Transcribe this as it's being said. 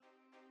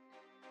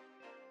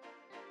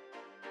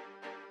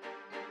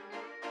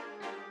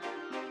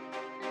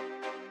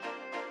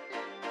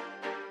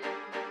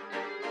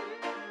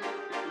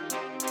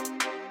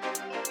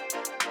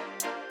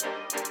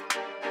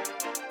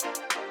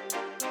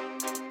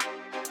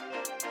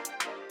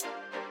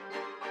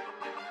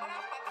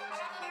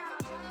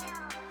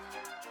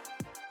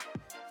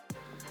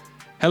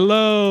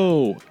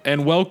Hello,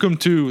 and welcome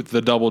to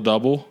the Double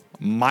Double.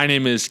 My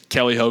name is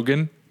Kelly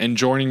Hogan, and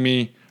joining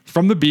me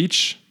from the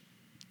beach,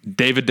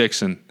 David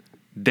Dixon.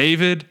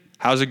 David,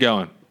 how's it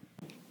going?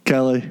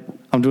 Kelly,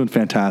 I'm doing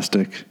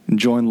fantastic.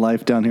 Enjoying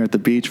life down here at the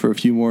beach for a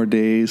few more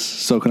days,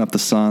 soaking up the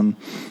sun,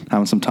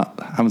 having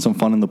some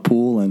fun in the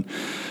pool, and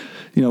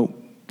a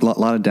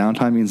lot of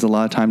downtime means a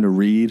lot of time to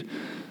read.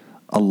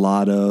 A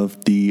lot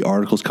of the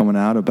articles coming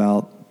out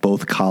about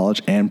both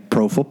college and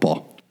pro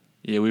football.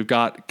 Yeah, we've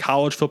got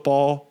college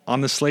football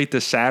on the slate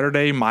this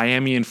Saturday,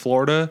 Miami and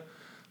Florida.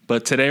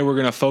 But today we're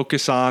going to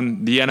focus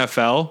on the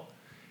NFL.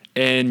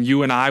 And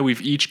you and I,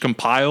 we've each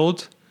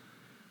compiled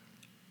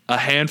a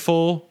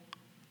handful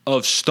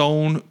of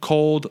stone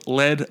cold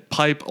lead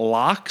pipe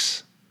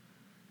locks.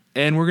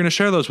 And we're going to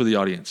share those with the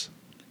audience.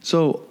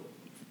 So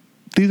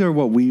these are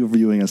what we are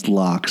viewing as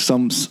locks.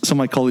 Some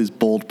might call these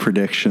bold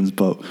predictions,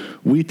 but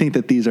we think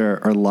that these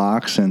are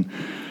locks. And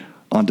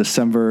on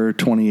December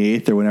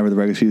 28th or whenever the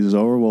regular season is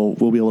over,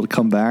 we'll be able to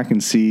come back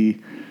and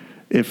see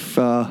if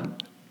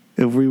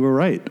we were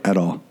right at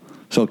all.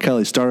 So,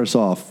 Kelly, start us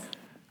off.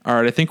 All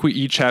right, I think we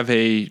each have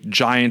a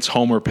Giants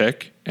homer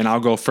pick, and I'll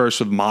go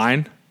first with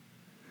mine.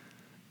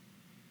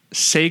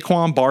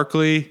 Saquon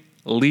Barkley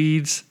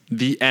leads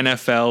the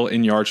NFL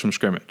in yards from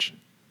scrimmage.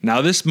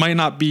 Now, this might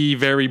not be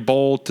very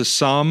bold to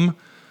some,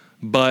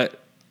 but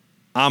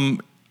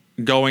I'm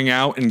going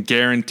out and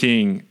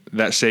guaranteeing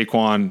that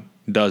Saquon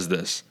does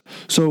this.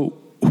 So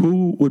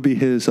who would be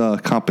his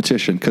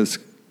competition?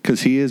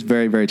 Because he is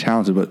very, very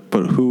talented,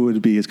 but who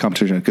would be his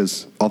competition?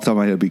 Because off the top of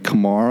my head, it would be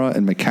Kamara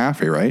and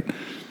McCaffrey, right?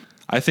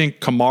 I think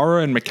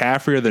Kamara and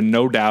McCaffrey are the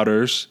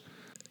no-doubters.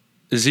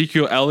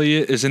 Ezekiel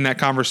Elliott is in that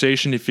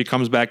conversation if he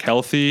comes back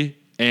healthy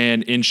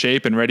and in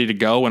shape and ready to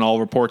go, and all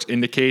reports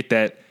indicate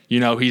that,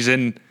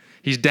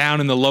 he's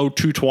down in the low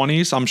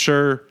 220s. I'm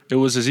sure it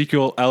was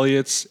Ezekiel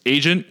Elliott's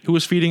agent who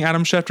was feeding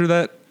Adam Schefter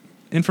that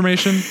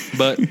information,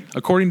 but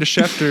according to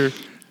Schefter,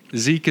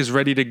 Zeke is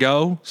ready to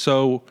go.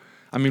 So,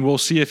 we'll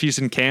see if he's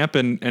in camp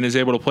and is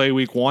able to play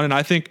week one. And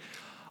I think,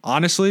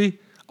 honestly,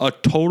 a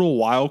total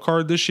wild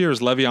card this year is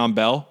Le'Veon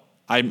Bell.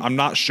 I'm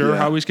not sure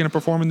how he's going to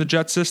perform in the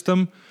Jet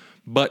system,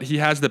 but he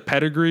has the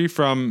pedigree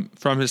from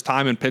his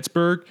time in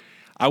Pittsburgh.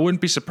 I wouldn't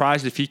be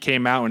surprised if he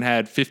came out and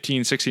had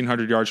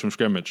 1,600 yards from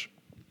scrimmage.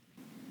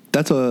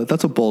 That's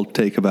a bold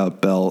take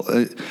about Bell.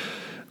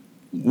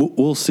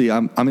 We'll see.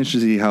 I'm interested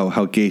to see how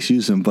Gase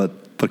uses him, but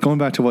going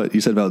back to what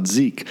you said about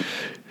Zeke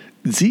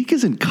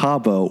is in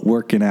Cabo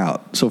working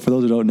out. So for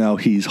those who don't know,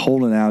 he's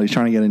holding out. He's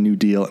trying to get a new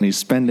deal, and he's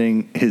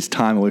spending his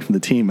time away from the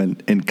team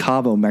in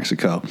Cabo,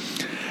 Mexico.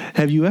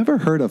 Have you ever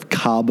heard of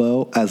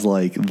Cabo as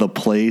like the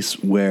place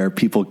where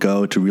people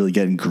go to really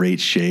get in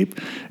great shape?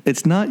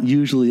 It's not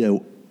usually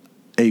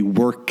a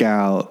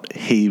workout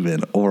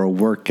haven or a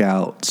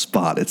workout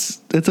spot.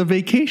 It's a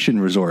vacation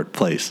resort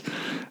place,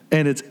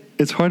 and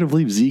it's hard to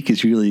believe Zeke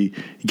is really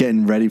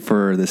getting ready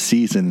for the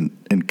season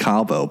in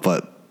Cabo,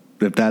 but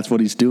if that's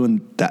what he's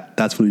doing,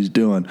 that's what he's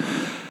doing.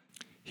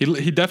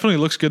 He definitely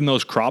looks good in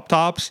those crop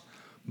tops,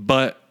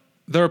 but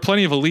there are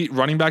plenty of elite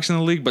running backs in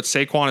the league, but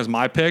Saquon is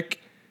my pick.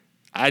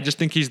 I just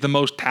think he's the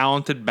most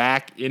talented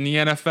back in the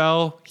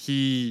NFL.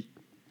 He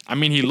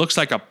looks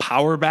like a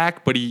power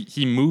back, but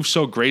he moves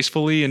so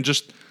gracefully, and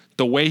just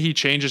the way he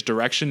changes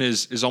direction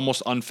is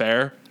almost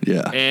unfair.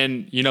 Yeah.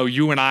 And,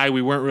 you and I,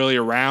 we weren't really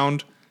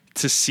around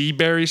to see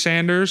Barry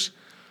Sanders,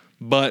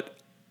 but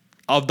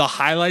of the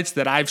highlights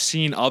that I've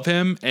seen of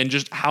him and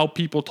just how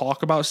people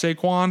talk about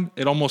Saquon,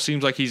 it almost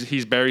seems like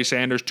he's Barry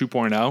Sanders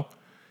 2.0.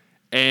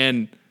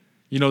 And,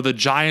 the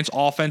Giants'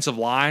 offensive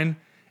line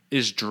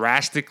is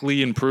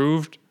drastically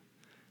improved.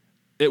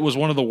 It was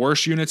one of the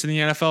worst units in the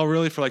NFL,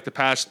 really, for like the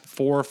past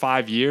 4 or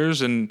 5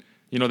 years. And,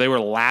 they were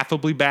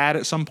laughably bad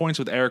at some points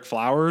with Eric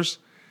Flowers.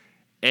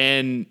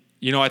 And,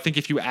 I think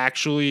if you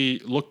actually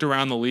looked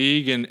around the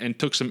league and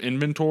took some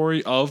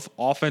inventory of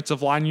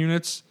offensive line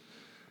units,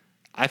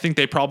 I think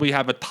they probably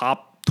have a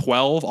top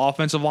 12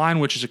 offensive line,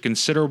 which is a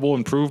considerable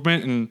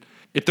improvement. And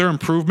if their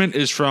improvement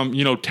is from,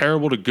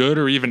 terrible to good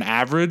or even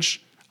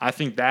average, I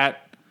think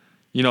that,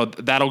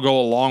 that'll go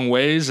a long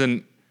ways.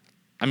 And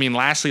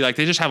lastly,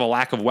 they just have a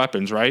lack of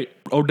weapons, right?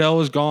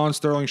 Odell is gone.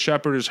 Sterling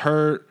Shepard is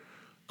hurt.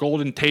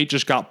 Golden Tate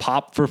just got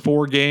popped for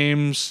 4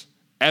 games.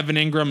 Evan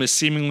Ingram is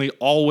seemingly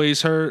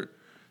always hurt.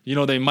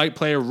 They might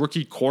play a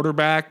rookie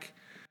quarterback.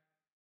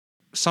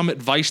 Some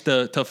advice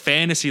to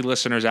fantasy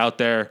listeners out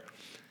there: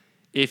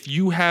 if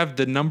you have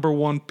the number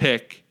 1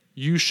 pick,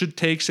 you should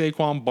take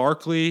Saquon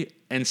Barkley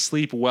and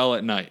sleep well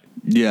at night.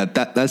 Yeah,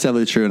 that's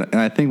definitely true. And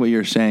I think what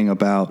you're saying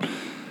about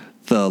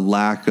the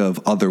lack of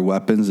other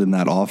weapons in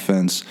that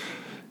offense,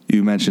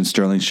 you mentioned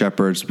Sterling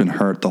Shepard's been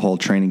hurt the whole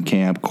training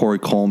camp. Corey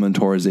Coleman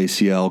tore his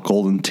ACL.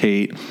 Golden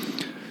Tate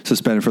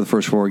suspended for the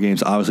first 4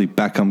 games. Obviously,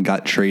 Beckham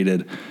got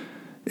traded.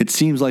 It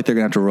seems like they're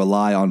going to have to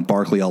rely on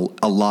Barkley a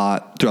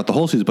lot throughout the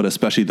whole season, but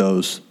especially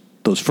those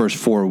first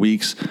 4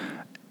 weeks.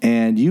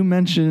 And you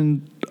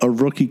mentioned a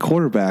rookie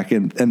quarterback,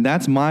 and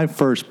that's my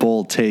first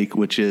bold take,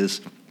 which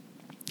is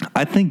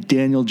I think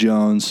Daniel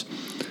Jones,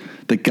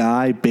 the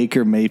guy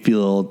Baker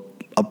Mayfield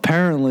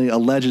apparently,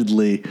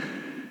 allegedly,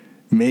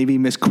 maybe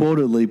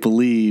misquotedly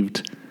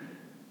believed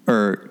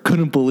or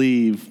couldn't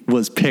believe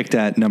was picked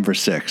at number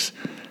 6.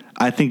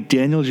 I think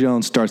Daniel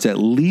Jones starts at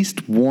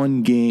least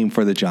one game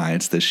for the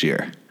Giants this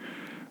year.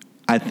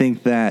 I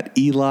think that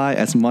Eli,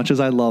 as much as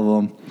I love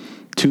him,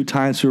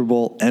 2-time Super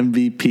Bowl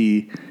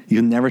MVP, you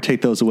can never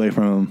take those away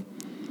from him.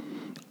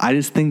 I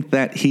just think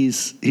that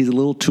he's a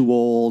little too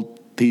old.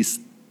 He's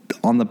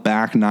on the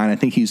back nine. I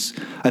think he's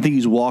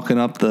walking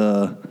up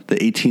the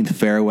 18th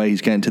fairway.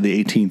 He's getting to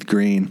the 18th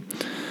green.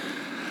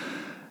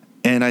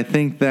 And I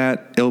think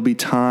that it'll be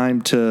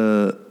time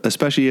to,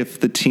 especially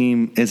if the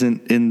team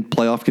isn't in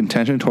playoff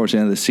contention towards the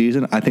end of the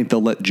season, I think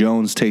they'll let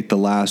Jones take the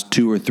last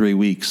 2 or 3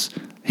 weeks.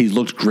 He's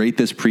looked great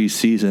this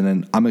preseason,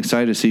 and I'm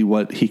excited to see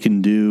what he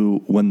can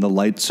do when the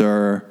lights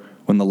are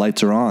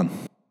on.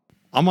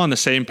 I'm on the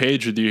same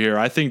page with you here.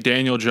 I think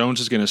Daniel Jones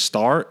is going to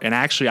start, and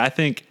actually, I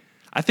think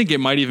it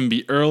might even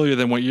be earlier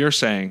than what you're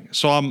saying.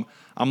 So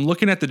I'm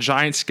looking at the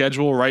Giants'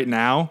 schedule right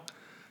now.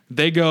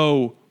 They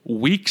go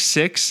Week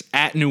 6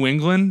 at New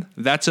England.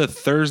 That's a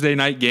Thursday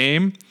night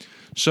game.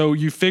 So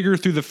you figure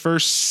through the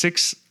first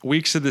 6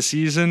 weeks of the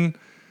season,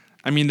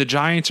 I mean, the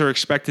Giants are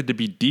expected to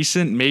be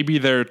decent. Maybe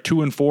they're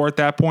 2-4 at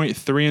that point,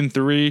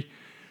 3-3.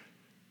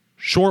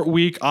 Short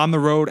week on the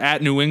road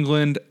at New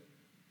England.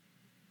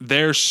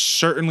 They're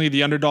certainly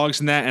the underdogs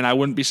in that, and I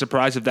wouldn't be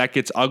surprised if that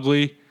gets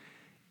ugly.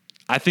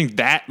 I think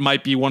that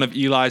might be one of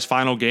Eli's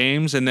final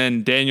games, and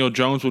then Daniel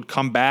Jones would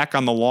come back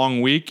on the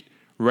long week,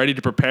 ready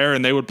to prepare,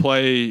 and they would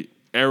play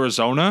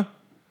Arizona.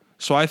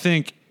 So I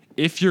think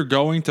if you're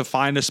going to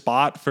find a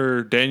spot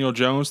for Daniel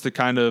Jones to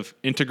kind of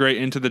integrate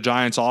into the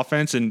Giants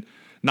offense and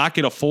not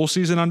get a full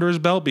season under his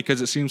belt,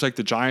 because it seems like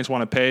the Giants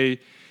want to pay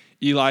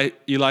Eli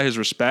his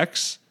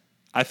respects,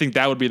 I think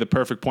that would be the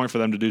perfect point for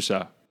them to do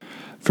so.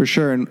 For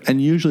sure.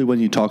 And usually when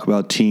you talk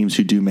about teams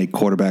who do make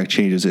quarterback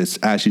changes, it's,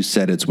 as you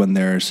said, it's when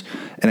there's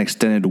an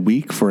extended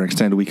week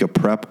of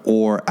prep,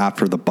 or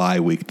after the bye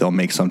week, they'll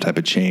make some type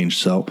of change.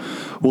 So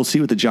we'll see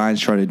what the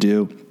Giants try to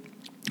do.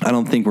 I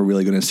don't think we're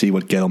really going to see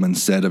what Gettleman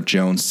said of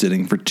Jones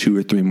sitting for 2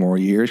 or 3 more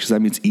years, because that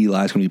means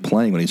Eli's going to be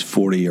playing when he's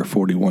 40 or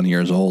 41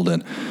 years old,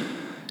 and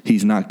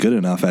he's not good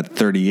enough at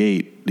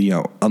 38,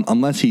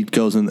 unless he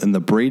goes in the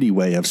Brady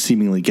way of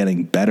seemingly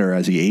getting better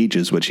as he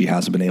ages, which he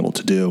hasn't been able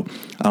to do.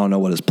 I don't know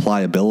what his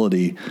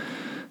pliability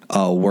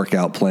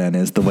workout plan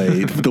is, the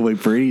way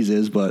Brady's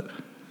is, but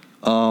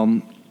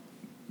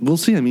we'll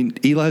see. I mean,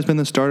 Eli's been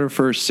the starter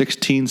for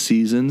 16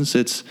 seasons.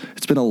 It's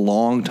been a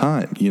long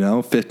time,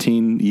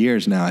 15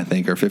 years now, I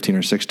think, or 15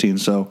 or 16.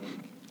 So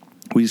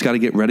we just got to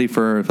get ready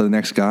for the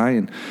next guy.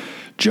 And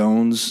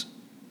Jones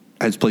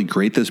has played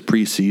great this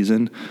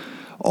preseason.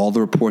 All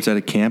the reports out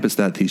of camp is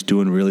that he's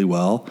doing really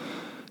well.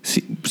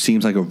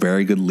 Seems like a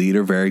very good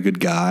leader, very good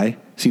guy.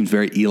 Seems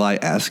very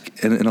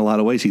Eli-esque in a lot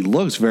of ways. He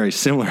looks very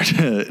similar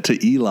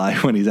to Eli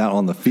when he's out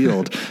on the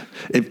field.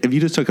 If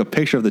you just took a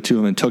picture of the two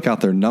of them and took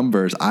out their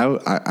numbers,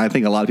 I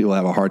think a lot of people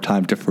have a hard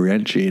time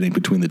differentiating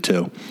between the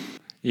two.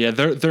 Yeah,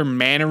 their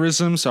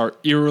mannerisms are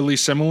eerily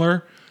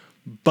similar.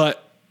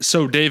 But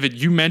so, David,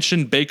 you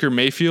mentioned Baker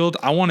Mayfield.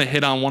 I want to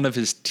hit on one of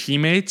his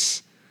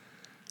teammates.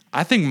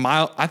 I think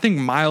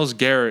Myles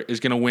Garrett is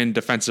going to win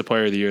Defensive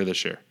Player of the Year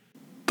this year.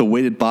 The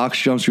weighted box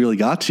jumps really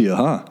got to you,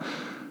 huh?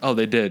 Oh,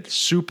 they did.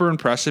 Super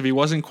impressive. He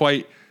wasn't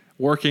quite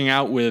working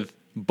out with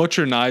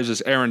butcher knives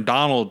as Aaron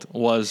Donald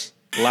was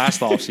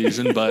last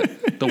offseason,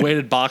 but the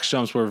weighted box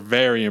jumps were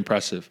very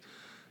impressive.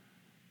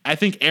 I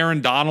think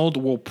Aaron Donald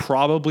will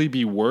probably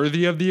be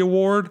worthy of the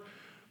award,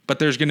 but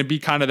there's going to be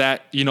kind of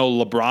that,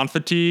 LeBron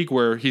fatigue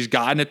where he's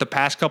gotten it the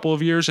past couple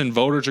of years and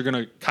voters are going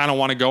to kind of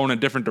want to go in a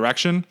different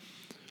direction.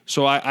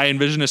 So I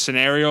envision a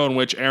scenario in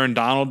which Aaron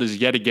Donald is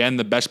yet again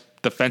the best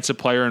defensive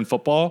player in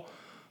football,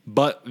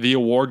 but the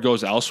award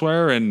goes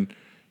elsewhere. And,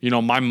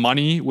 my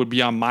money would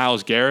be on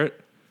Myles Garrett.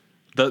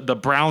 The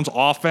Browns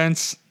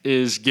offense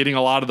is getting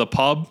a lot of the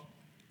pub,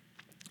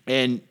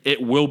 and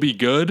it will be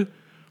good.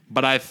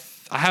 But I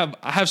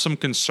have some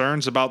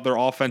concerns about their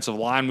offensive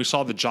line. We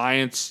saw the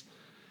Giants,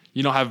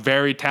 have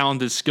very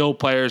talented skill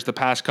players the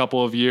past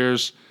couple of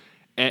years.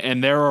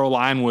 And their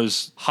O-line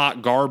was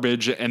hot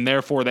garbage, and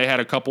therefore they had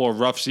a couple of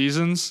rough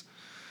seasons.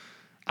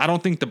 I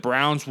don't think the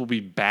Browns will be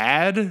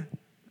bad,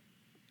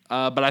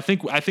 but I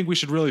think we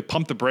should really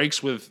pump the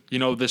brakes with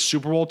this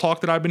Super Bowl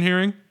talk that I've been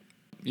hearing.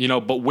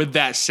 But with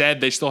that said,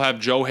 they still have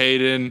Joe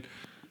Hayden.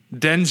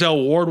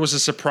 Denzel Ward was a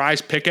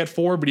surprise pick at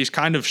 4, but he's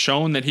kind of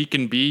shown that he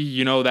can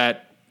be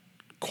that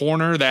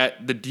corner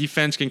that the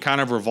defense can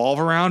kind of revolve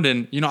around.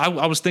 And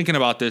I was thinking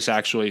about this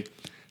actually.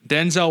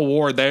 Denzel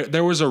Ward,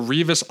 there was a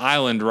Revis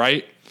Island,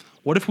 right?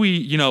 What if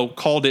we,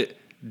 called it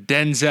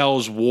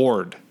Denzel's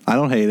Ward? I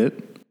don't hate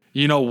it.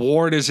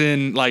 Ward is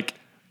in like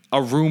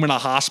a room in a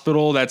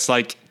hospital that's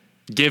like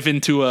given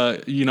to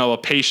a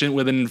patient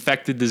with an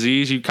infected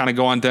disease. You kind of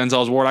go on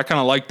Denzel's Ward. I kind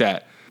of like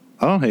that.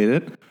 I don't hate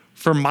it.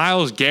 For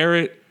Myles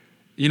Garrett,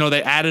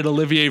 they added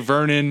Olivier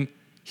Vernon.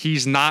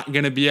 He's not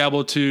going to be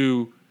able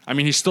to,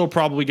 he's still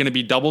probably going to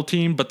be double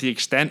teamed, but the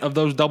extent of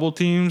those double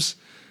teams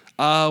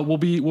will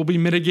be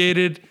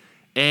mitigated.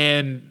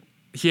 And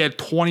he had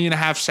 20 and a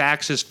half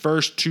sacks his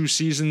first 2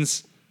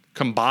 seasons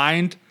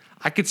combined.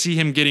 I could see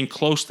him getting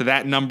close to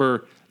that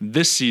number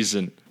this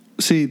season.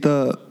 See,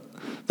 the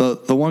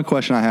one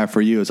question I have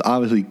for you is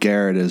obviously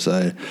Garrett is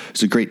a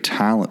great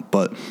talent,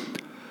 but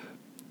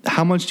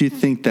how much do you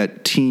think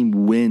that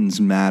team wins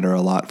matter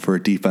a lot for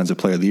a defensive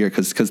player of the year?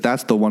 Because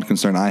that's the one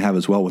concern I have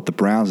as well with the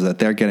Browns, is that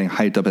they're getting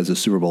hyped up as a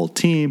Super Bowl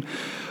team.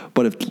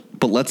 But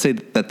let's say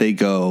that they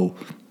go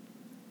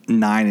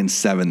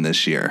 9-7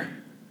 this year.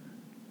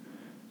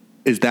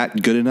 Is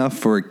that good enough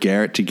for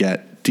Garrett to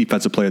get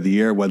defensive player of the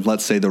year when,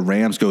 let's say, the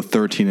Rams go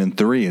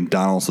 13-3 and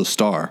Donald's the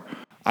star?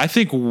 I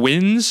think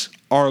wins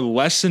are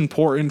less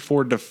important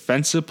for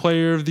defensive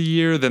player of the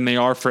year than they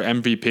are for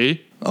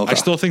MVP. Okay. I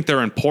still think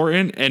they're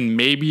important, and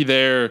maybe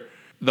they're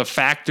the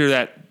factor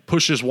that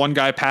pushes one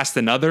guy past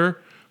another.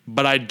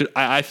 But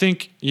I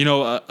think,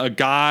 a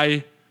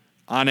guy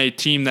on a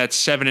team that's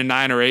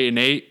 7-9 or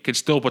 8-8 could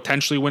still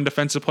potentially win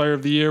defensive player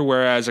of the year,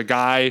 whereas a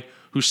guy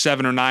who's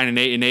 7 or 9 and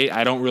 8-8,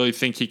 I don't really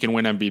think he can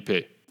win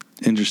MVP.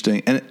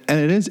 Interesting. And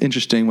it is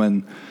interesting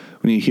when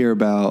you hear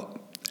about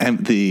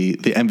the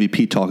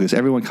MVP talk, is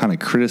everyone kind of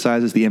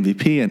criticizes the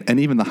MVP and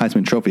even the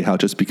Heisman Trophy, how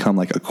it just become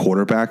like a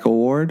quarterback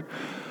award.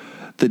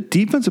 The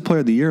Defensive Player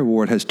of the Year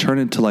award has turned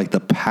into like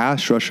the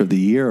Pass Rush of the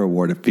Year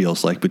award, it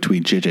feels like,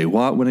 between J.J.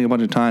 Watt winning a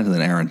bunch of times and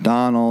then Aaron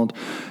Donald,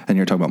 and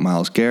you're talking about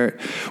Myles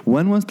Garrett.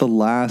 When was the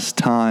last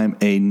time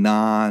a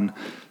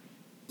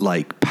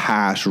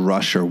pass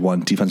rusher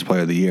won Defensive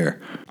Player of the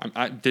Year?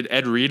 Did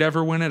Ed Reed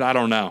ever win it? I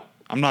don't know.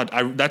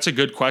 That's a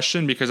good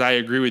question, because I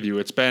agree with you.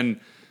 It's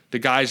been the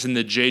guys in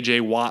the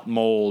J.J. Watt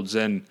molds,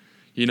 and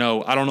I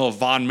don't know if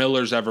Von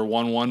Miller's ever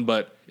won one,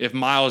 but if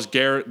Myles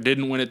Garrett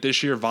didn't win it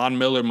this year, Von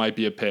Miller might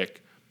be a pick.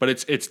 But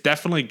it's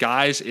definitely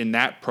guys in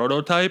that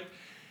prototype,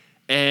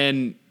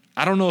 and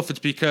I don't know if it's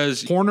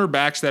because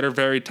cornerbacks that are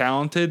very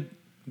talented,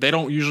 they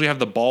don't usually have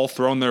the ball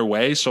thrown their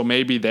way, so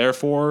maybe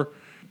therefore,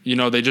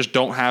 they just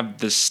don't have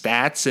the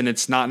stats, and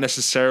it's not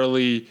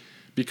necessarily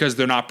because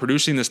they're not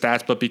producing the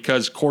stats, but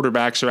because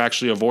quarterbacks are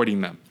actually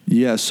avoiding them.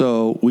 Yeah,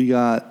 so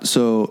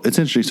it's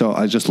interesting. So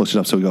I just looked it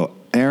up. So we go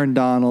Aaron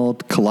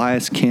Donald,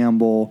 Calais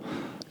Campbell,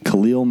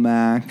 Khalil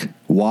Mack,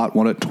 Watt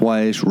won it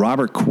twice.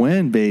 Robert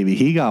Quinn, baby,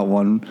 he got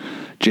one.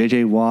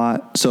 J.J.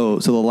 Watt. So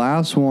the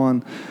last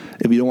one,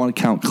 if you don't want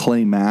to count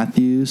Clay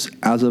Matthews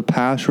as a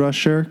pass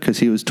rusher, because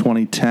he was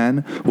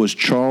 2010, was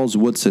Charles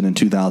Woodson in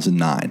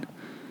 2009.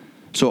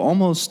 So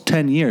almost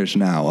 10 years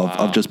now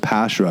of just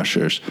pass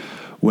rushers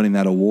winning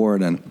that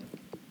award. And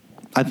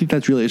I think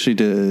that's really interesting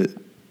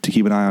to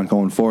keep an eye on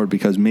going forward,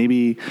 because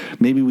maybe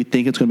we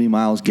think it's going to be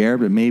Myles Garrett,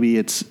 but maybe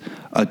it's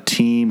a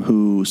team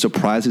who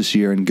surprises this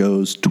year and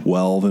goes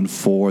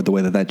 12-4 the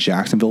way that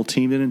Jacksonville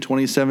team did in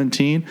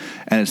 2017,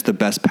 and it's the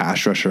best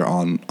pass rusher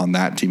on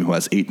that team who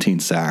has 18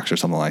 sacks or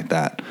something like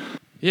that.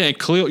 Yeah, and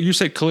you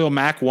said Khalil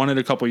Mack won it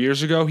a couple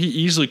years ago. He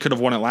easily could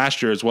have won it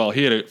last year as well.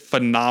 He had a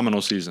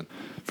phenomenal season.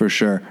 For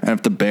sure. And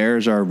if the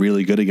Bears are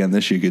really good again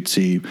this year, you could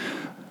see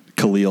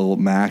Khalil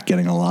Mack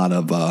getting a lot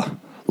of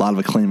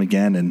acclaim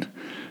again, and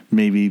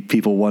maybe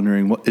people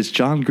wondering, what is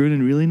John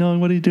Gruden really knowing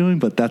what he's doing?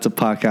 But that's a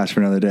podcast for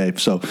another day.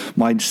 So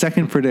my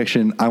second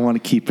prediction, I want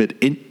to keep it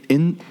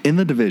in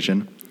the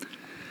division,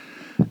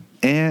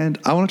 and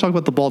I want to talk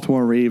about the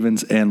Baltimore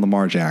Ravens and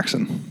Lamar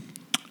Jackson.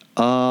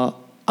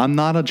 I'm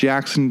not a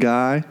Jackson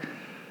guy.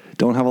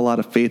 Don't have a lot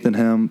of faith in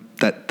him.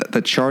 That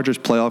the Chargers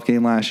playoff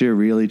game last year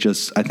really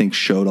just, I think,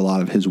 showed a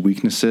lot of his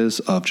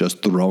weaknesses of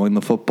just throwing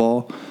the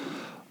football.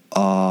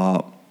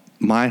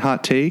 My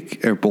hot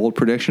take or bold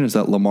prediction is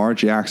that Lamar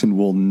Jackson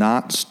will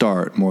not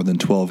start more than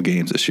 12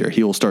 games this year.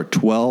 He will start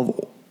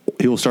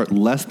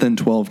less than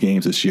 12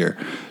 games this year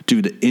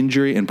due to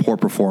injury and poor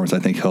performance. I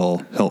think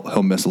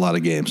he'll miss a lot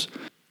of games.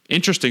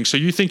 Interesting. So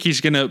you think he's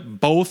going to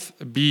both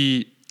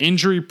be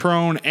injury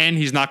prone and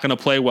he's not going to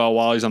play well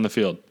while he's on the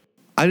field?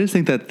 I just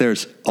think that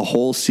there's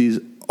almost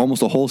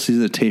a whole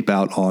season of tape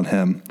out on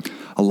him.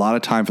 A lot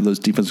of time for those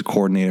defensive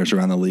coordinators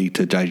around the league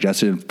to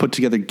digest it and put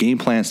together game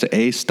plans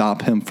to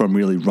stop him from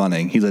really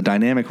running. He's a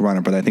dynamic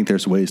runner, but I think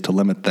there's ways to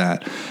limit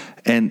that.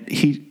 And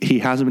he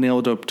hasn't been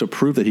able to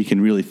prove that he can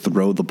really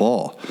throw the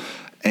ball.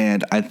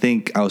 And I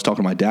think I was talking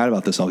to my dad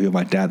about this. I'll give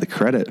my dad the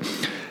credit.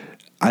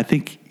 I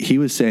think he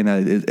was saying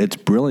that it's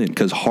brilliant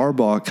because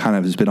Harbaugh kind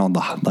of has been on the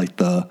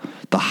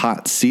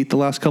hot seat the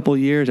last couple of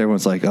years.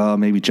 Everyone's like, oh,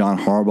 maybe John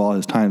Harbaugh,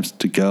 his time's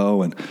to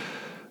go. And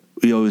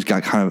we always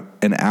got kind of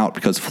an out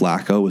because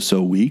Flacco was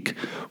so weak.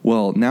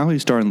 Well, now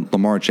he's starting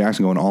Lamar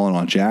Jackson going all in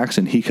on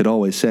Jackson. He could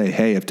always say,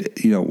 hey,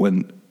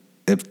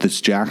 if this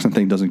Jackson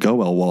thing doesn't go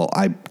well,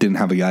 I didn't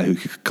have a guy who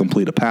could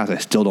complete a pass. I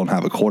still don't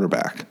have a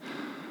quarterback.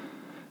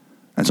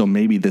 And so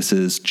maybe this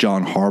is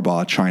John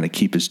Harbaugh trying to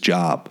keep his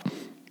job.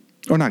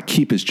 Or not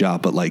keep his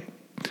job, but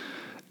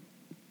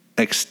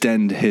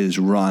extend his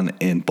run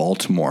in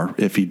Baltimore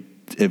if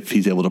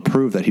he's able to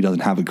prove that he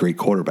doesn't have a great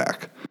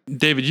quarterback.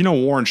 David, you know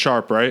Warren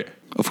Sharp, right?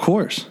 Of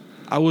course.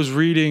 I was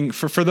reading,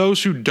 for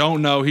those who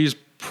don't know, he's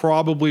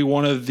probably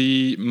one of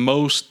the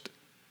most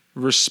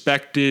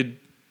respected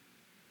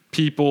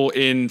people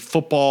in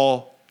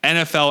football,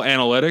 NFL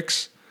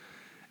analytics.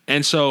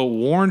 And so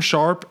Warren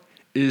Sharp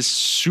is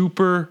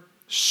super,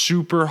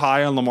 super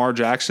high on Lamar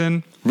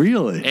Jackson.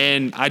 Really?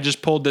 And I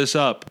just pulled this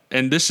up.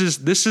 And this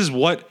is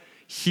what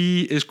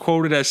he is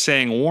quoted as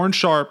saying. Warren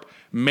Sharp,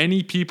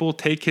 many people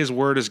take his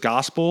word as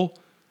gospel.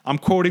 I'm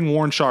quoting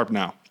Warren Sharp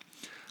now.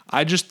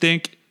 I just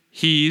think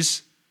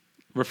he's,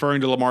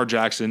 referring to Lamar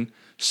Jackson,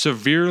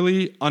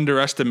 severely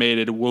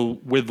underestimated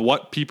with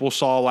what people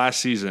saw last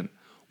season.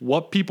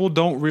 What people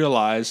don't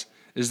realize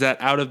is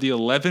that out of the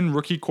 11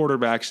 rookie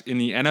quarterbacks in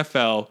the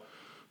NFL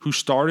who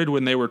started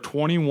when they were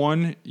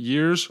 21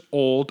 years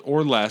old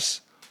or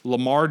less,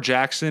 Lamar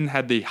Jackson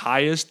had the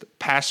highest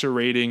passer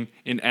rating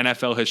in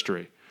NFL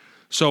history.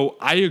 So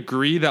I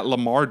agree that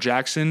Lamar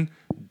Jackson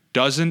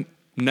doesn't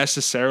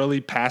necessarily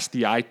pass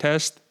the eye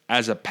test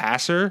as a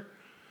passer,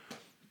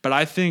 but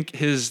I think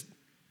his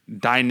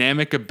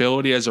dynamic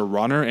ability as a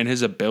runner and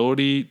his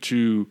ability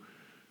to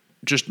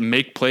just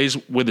make plays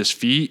with his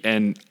feet.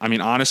 And I mean,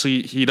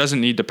 honestly, he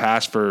doesn't need to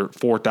pass for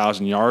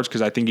 4,000 yards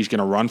because I think he's going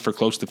to run for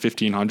close to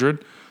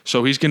 1,500.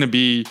 So he's going to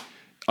be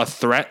a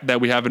threat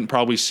that we haven't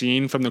probably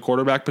seen from the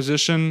quarterback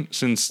position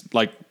since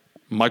like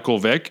Michael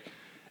Vick.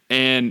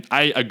 And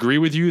I agree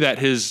with you that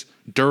his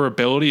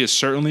durability is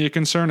certainly a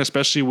concern,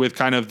 especially with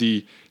kind of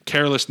the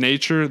careless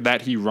nature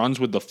that he runs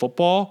with the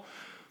football.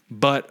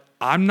 But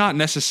I'm not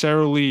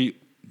necessarily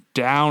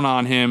down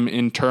on him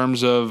in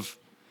terms of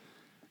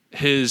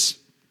his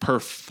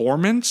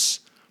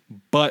performance,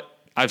 but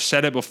I've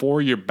said it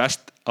before, your best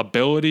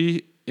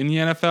ability in the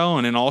NFL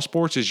and in all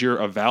sports is your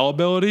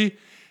availability,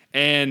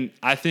 and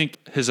I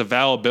think his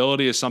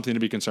availability is something to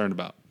be concerned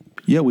about.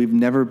 Yeah, we've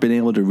never been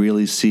able to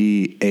really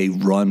see a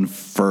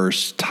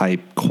run-first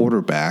type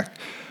quarterback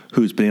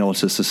who's been able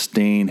to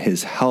sustain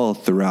his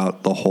health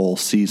throughout the whole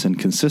season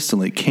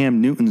consistently. Cam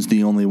Newton's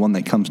the only one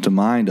that comes to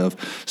mind of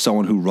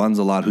someone who runs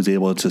a lot,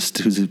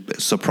 who's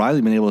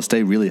surprisingly been able to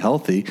stay really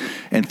healthy.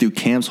 And through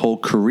Cam's whole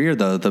career,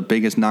 the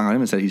biggest knock on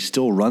him is that he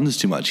still runs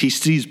too much.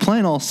 He's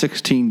playing all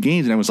 16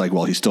 games, and I was like,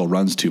 well, he still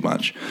runs too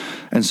much.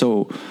 And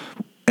so,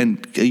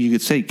 and you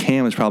could say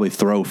Cam is probably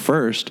throw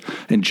first,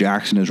 and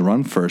Jackson is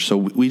run first. So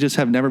we just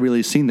have never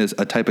really seen a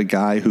type of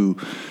guy who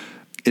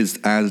is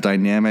as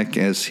dynamic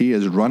as he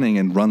is running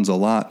and runs a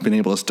lot, been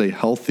able to stay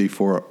healthy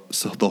for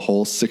the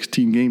whole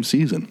 16-game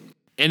season.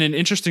 And an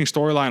interesting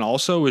storyline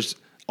also is,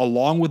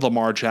 along with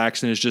Lamar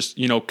Jackson, is just,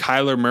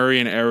 Kyler Murray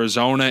in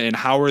Arizona, and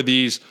how are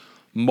these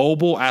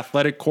mobile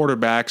athletic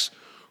quarterbacks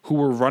who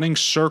were running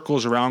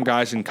circles around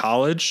guys in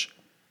college.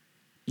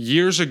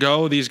 Years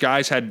ago, these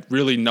guys had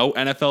really no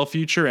NFL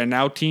future, and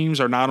now teams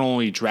are not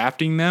only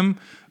drafting them,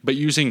 but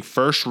using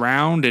first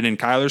round, and in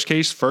Kyler's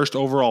case, first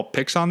overall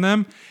picks on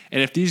them.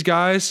 And if these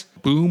guys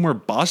boom or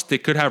bust,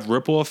 it could have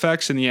ripple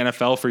effects in the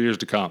NFL for years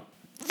to come.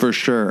 For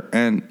sure.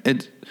 And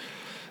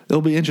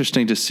it'll be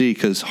interesting to see,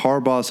 because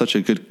Harbaugh is such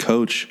a good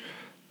coach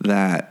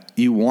that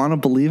you want to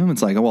believe him.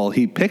 It's like, well,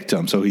 he picked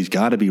him, so he's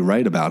got to be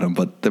right about him.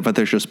 But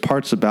there's just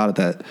parts about it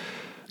that,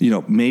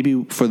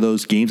 maybe for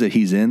those games that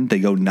he's in, they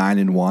go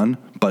 9-1.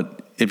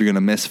 But if you're going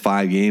to miss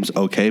 5 games,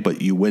 okay,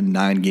 but you win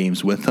 9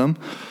 games with him.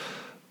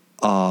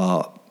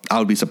 I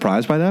would be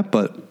surprised by that,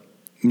 but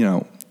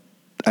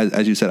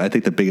as you said, I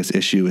think the biggest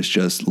issue is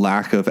just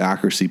lack of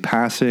accuracy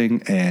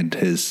passing and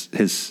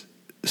his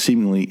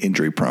seemingly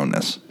injury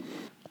proneness.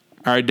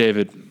 All right,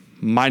 David,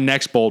 my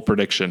next bold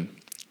prediction: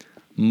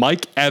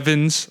 Mike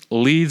Evans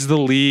leads the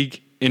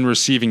league in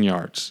receiving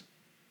yards.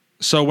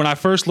 So when I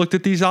first looked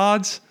at these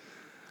odds,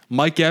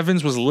 Mike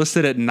Evans was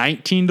listed at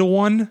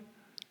 19-1.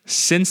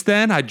 Since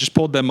then, I just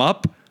pulled them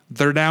up.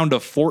 They're down to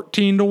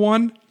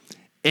 14-1.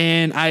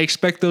 And I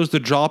expect those to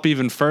drop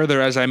even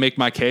further as I make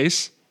my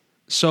case.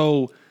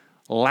 So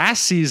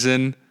last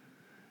season,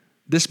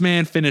 this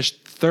man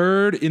finished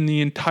 3rd in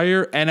the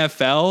entire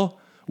NFL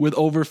with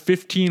over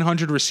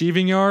 1,500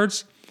 receiving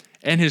yards.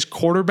 And his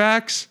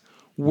quarterbacks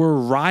were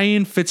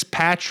Ryan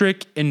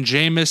Fitzpatrick and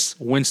Jameis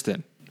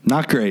Winston.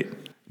 Not great.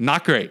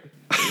 Not great.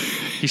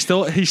 He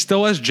still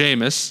has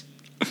Jameis,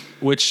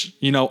 which,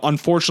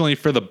 unfortunately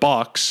for the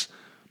Bucs.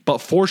 But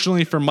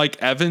fortunately for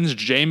Mike Evans,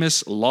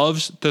 Jameis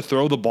loves to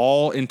throw the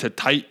ball into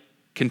tight,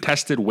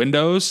 contested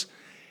windows.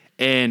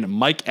 And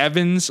Mike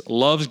Evans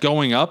loves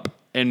going up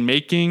and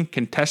making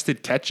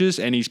contested catches,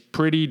 and he's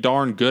pretty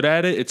darn good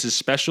at it. It's his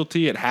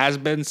specialty. It has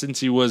been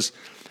since he was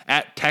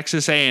at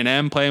Texas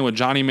A&M playing with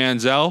Johnny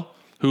Manziel,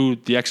 who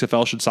the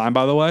XFL should sign,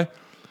 by the way.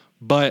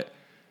 But,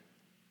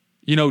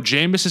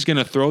 Jameis is going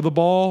to throw the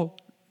ball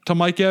to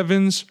Mike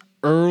Evans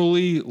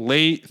early,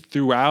 late,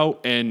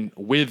 throughout, and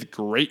with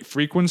great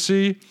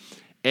frequency.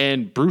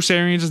 And Bruce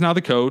Arians is now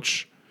the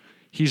coach.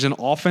 He's an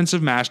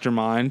offensive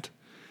mastermind.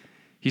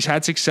 He's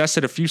had success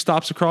at a few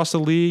stops across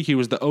the league. He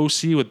was the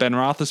OC with Ben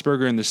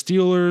Roethlisberger and the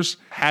Steelers.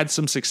 Had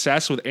some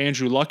success with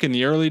Andrew Luck in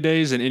the early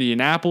days in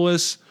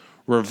Indianapolis.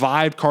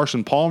 Revived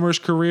Carson Palmer's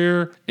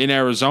career in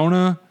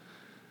Arizona.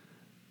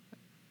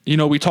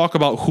 We talk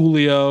about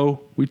Julio.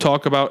 We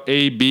talk about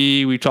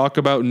AB. We talk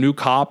about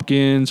Nuke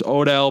Hopkins,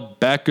 Odell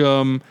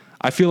Beckham.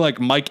 I feel like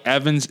Mike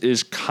Evans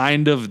is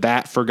kind of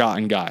that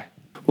forgotten guy.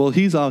 Well,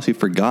 he's obviously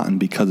forgotten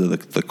because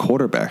of the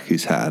quarterback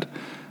he's had.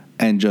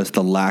 and just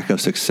the lack of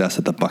success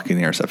that the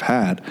Buccaneers have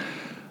had.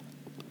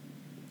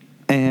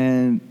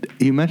 And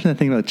you mentioned the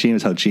thing about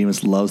Jameis, how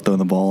Jameis loves throwing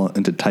the ball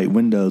into tight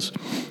windows.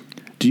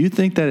 Do you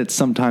think that it's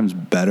sometimes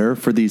better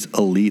for these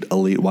elite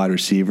wide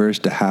receivers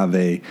to have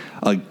a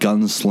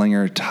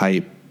gunslinger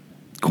type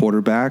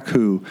quarterback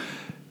who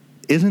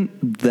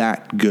isn't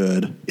that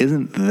good,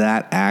 isn't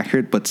that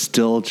accurate, but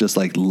still just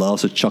like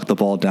loves to chuck the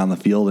ball down the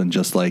field and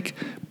just like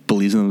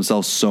believes in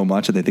themselves so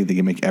much that they think they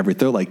can make every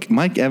throw? Like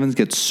Mike Evans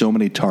gets so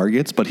many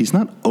targets, but he's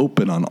not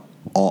open on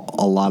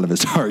a lot of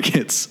his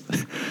targets.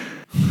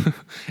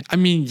 I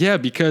mean, yeah,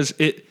 because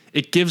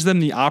it gives them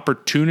the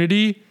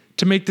opportunity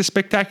to make the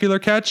spectacular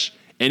catch.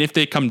 And if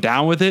they come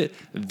down with it,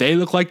 they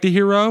look like the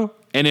hero.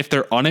 And if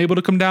they're unable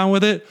to come down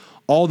with it,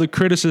 all the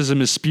criticism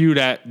is spewed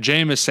at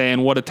Jameis saying,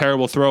 what a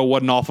terrible throw,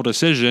 what an awful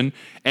decision,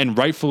 and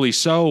rightfully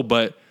so.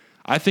 But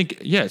I think,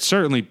 yeah, it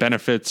certainly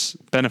benefits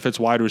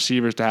wide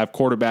receivers to have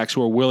quarterbacks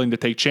who are willing to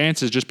take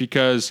chances, just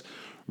because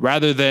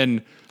rather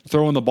than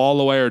throwing the ball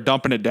away or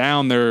dumping it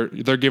down, they're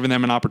giving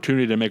them an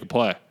opportunity to make a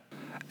play.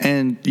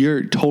 And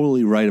you're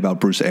totally right about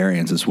Bruce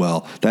Arians as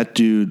well. That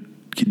dude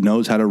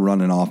knows how to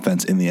run an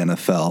offense in the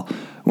NFL.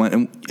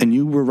 And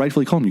you were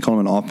rightfully calling him. You call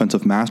him an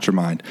offensive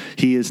mastermind.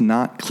 He is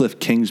not Cliff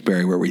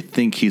Kingsbury, where we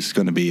think he's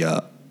going to be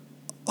a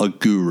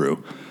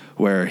guru,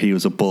 where he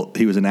was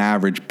an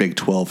average Big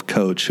 12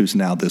 coach who's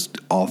now this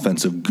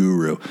offensive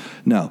guru.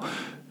 No,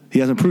 he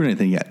hasn't proven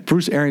anything yet.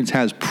 Bruce Arians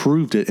has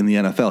proved it in the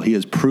NFL. He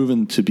has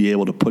proven to be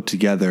able to put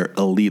together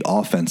elite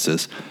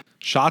offenses.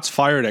 Shots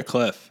fired at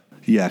Cliff.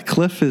 Yeah,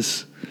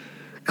 Cliff's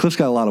got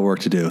a lot of work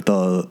to do.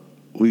 The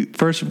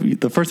first thing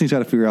he's got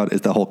to figure out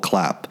is the whole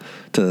clap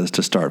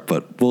to start,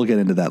 but we'll get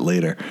into that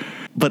later.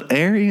 But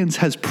Arians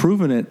has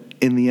proven it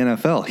in the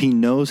NFL. He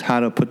knows how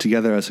to put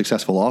together a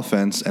successful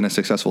offense and a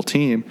successful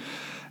team,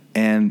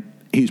 and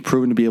he's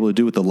proven to be able to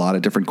do it with a lot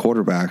of different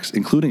quarterbacks,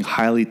 including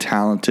highly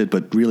talented,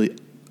 but really,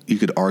 you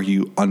could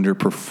argue,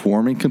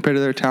 underperforming compared to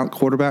their talent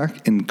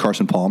quarterback in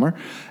Carson Palmer.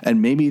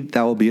 And maybe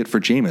that will be it for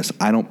Jameis.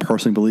 I don't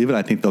personally believe it.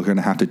 I think they're going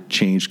to have to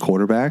change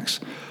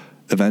quarterbacks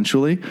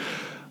eventually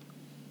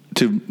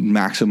to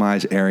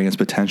maximize Arians'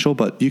 potential.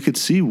 But you could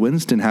see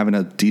Winston having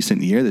a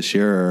decent year this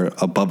year, or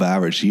above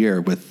average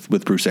year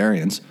with Bruce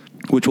Arians,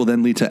 which will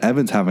then lead to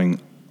Evans having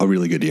a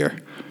really good year.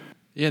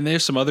 Yeah, and they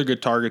have some other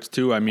good targets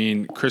too. I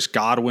mean, Chris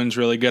Godwin's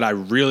really good. I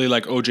really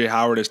like O.J.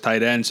 Howard as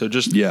tight end. So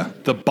just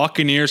the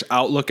Buccaneers'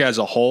 outlook as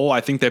a whole,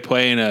 I think they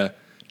play in a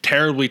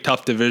terribly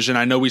tough division.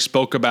 I know we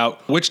spoke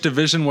about which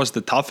division was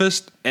the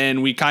toughest,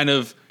 and we kind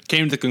of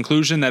came to the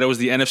conclusion that it was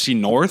the NFC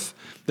North.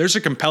 There's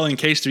a compelling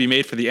case to be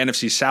made for the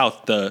NFC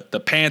South.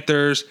 The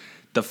Panthers,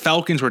 the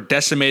Falcons were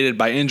decimated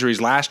by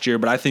injuries last year,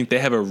 but I think they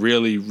have a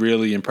really,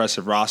 really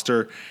impressive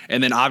roster.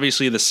 And then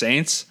obviously the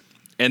Saints.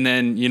 And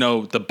then,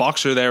 the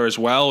Bucs are there as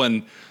well,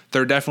 and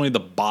they're definitely the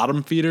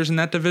bottom feeders in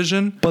that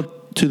division.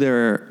 But to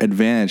their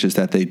advantage is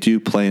that they do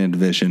play in a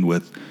division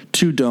with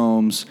two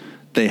domes.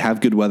 They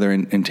have good weather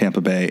in Tampa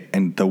Bay,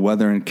 and the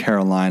weather in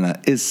Carolina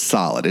is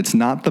solid. It's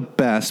not the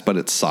best, but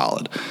it's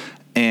solid.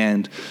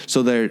 And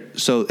so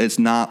it's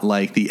not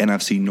like the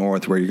NFC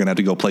North where you're going to have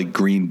to go play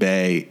Green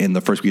Bay in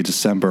the first week of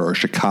December, or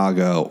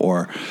Chicago,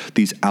 or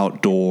these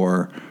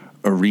outdoor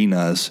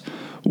arenas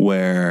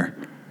where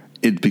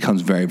it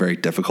becomes very, very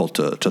difficult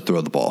to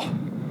throw the ball.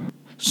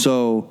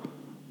 So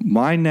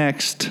my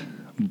next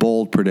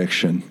bold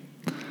prediction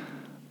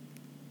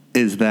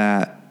is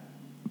that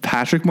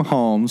Patrick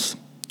Mahomes,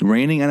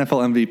 reigning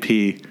NFL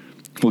MVP,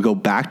 will go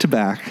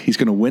back-to-back. He's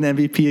going to win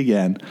MVP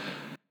again,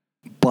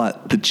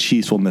 but the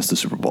Chiefs will miss the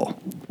Super Bowl.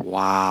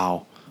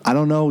 Wow. I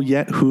don't know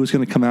yet who's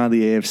going to come out of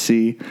the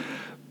AFC,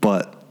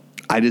 but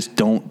I just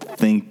don't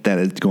think that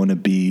it's going to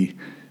be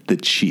the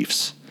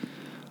Chiefs.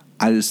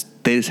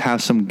 They just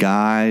have some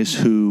guys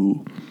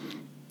who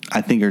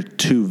I think are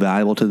too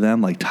valuable to them,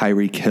 like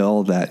Tyreek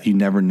Hill, that you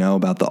never know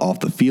about the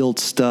off-the-field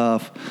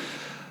stuff.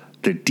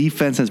 Their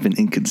defense has been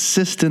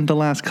inconsistent the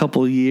last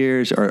couple of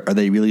years. Are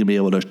they really going to be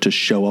able to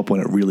show up when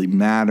it really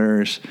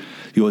matters?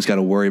 You always got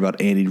to worry about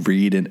Andy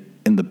Reid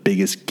in the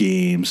biggest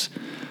games.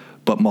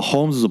 But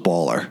Mahomes is a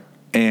baller,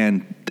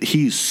 and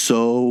he's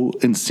so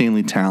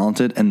insanely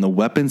talented, and the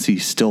weapons he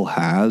still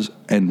has,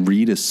 and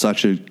Reid is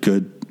such a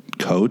good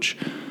coach.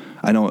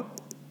 I don't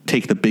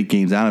take the big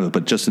games out of it,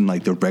 but just in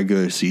like the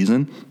regular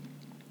season,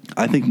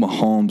 I think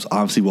Mahomes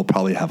obviously will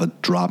probably have a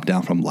drop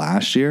down from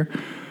last year,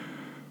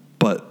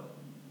 but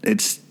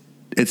it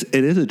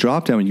is a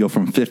drop down when you go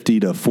from 50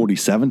 to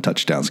 47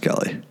 touchdowns,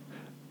 Kelly.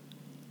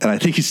 And I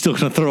think he's still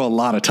going to throw a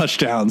lot of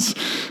touchdowns.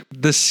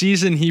 The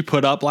season he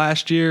put up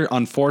last year,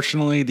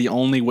 unfortunately, the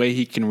only way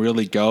he can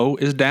really go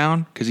is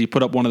down, because he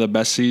put up one of the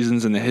best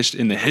seasons in the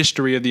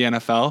history of the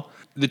NFL.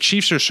 The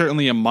Chiefs are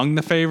certainly among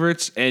the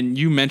favorites, and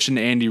you mentioned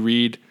Andy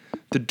Reid.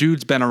 The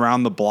dude's been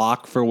around the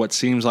block for what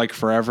seems like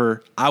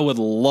forever. I would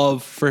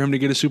love for him to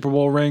get a Super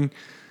Bowl ring,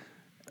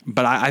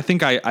 but I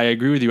think I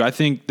agree with you. I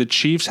think the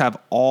Chiefs have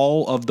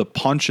all of the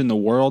punch in the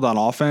world on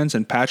offense,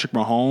 and Patrick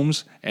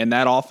Mahomes, and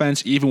that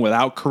offense, even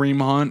without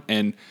Kareem Hunt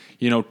and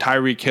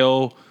Tyreek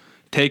Hill,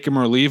 take him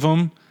or leave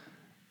him,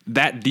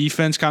 that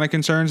defense kind of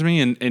concerns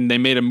me. And they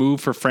made a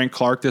move for Frank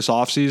Clark this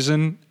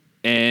offseason,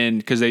 and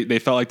because they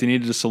felt like they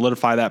needed to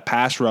solidify that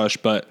pass rush.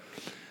 But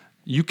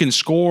you can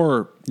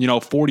score,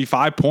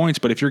 45 points,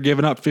 but if you're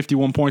giving up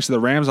 51 points to the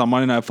Rams on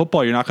Monday Night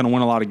Football, you're not going to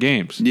win a lot of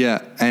games.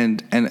 Yeah,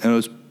 and it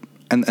was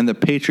and the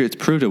Patriots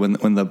proved it when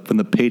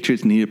the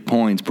Patriots needed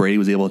points. Brady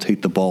was able to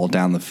take the ball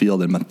down the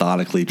field and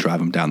methodically drive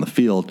them down the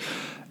field.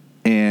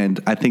 And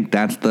I think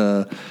that's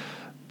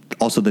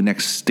also the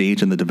next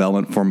stage in the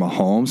development for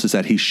Mahomes is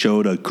that he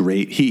showed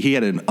he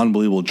had an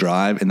unbelievable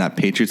drive in that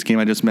Patriots game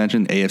I just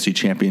mentioned, AFC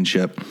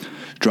Championship,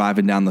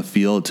 driving down the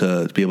field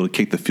to be able to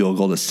kick the field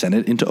goal to send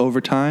it into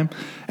overtime,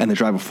 and the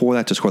drive before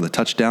that to score the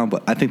touchdown.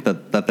 But I think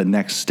that the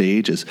next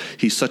stage is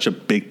he's such a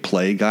big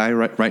play guy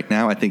right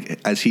now. I think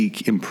as he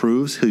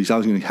improves, he's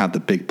always going to have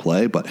the big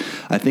play, but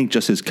I think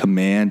just his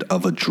command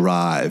of a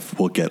drive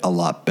will get a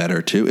lot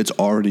better too. It's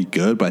already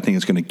good, but I think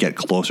it's going to get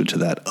closer to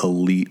that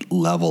elite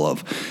level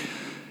of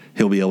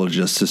he'll be able to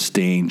just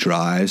sustain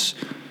drives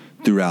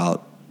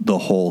throughout the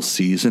whole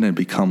season and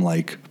become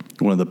like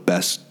one of the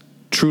best,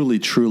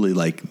 truly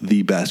like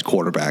the best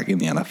quarterback in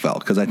the NFL.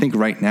 Because I think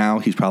right now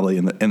he's probably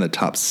in the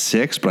top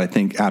 6, but I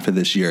think after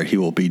this year he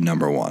will be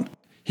number 1.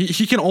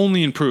 He can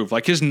only improve.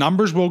 Like his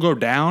numbers will go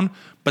down,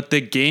 but the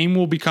game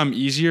will become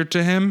easier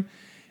to him.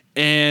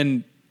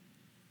 And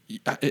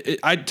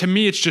to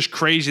me, it's just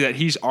crazy that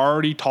he's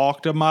already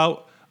talked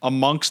about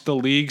amongst the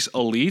league's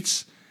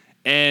elites.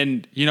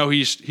 And,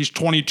 he's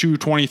 22,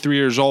 23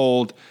 years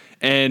old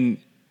and,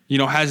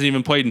 hasn't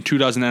even played in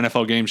 24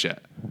 NFL games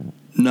yet.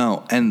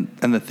 No, and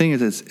the thing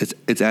is,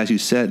 it's as you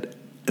said,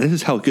 this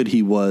is how good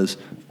he was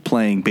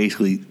playing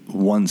basically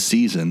one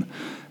season.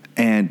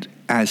 And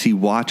as he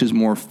watches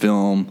more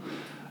film,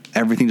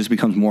 everything just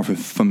becomes more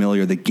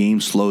familiar. The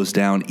game slows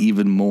down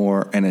even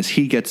more. And as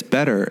he gets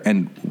better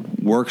and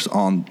works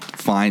on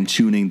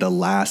fine-tuning the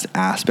last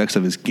aspects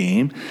of his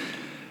game,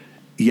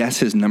 yes,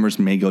 his numbers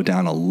may go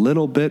down a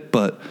little bit,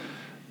 but,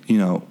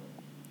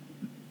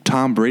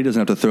 Tom Brady doesn't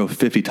have to throw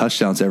 50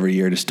 touchdowns every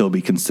year to still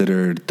be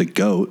considered the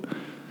GOAT.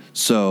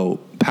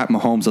 So Pat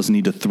Mahomes doesn't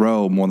need to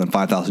throw more than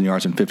 5,000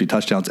 yards and 50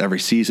 touchdowns every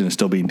season and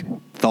still be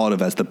thought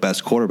of as the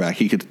best quarterback.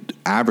 He could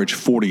average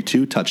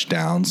 42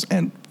 touchdowns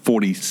and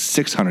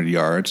 4,600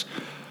 yards,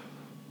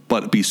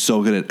 but be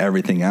so good at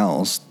everything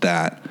else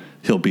that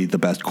he'll be the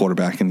best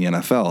quarterback in the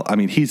NFL. I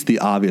mean, he's the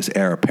obvious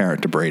heir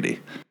apparent to Brady.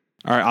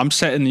 All right, I'm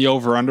setting the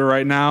over-under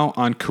right now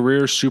on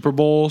career Super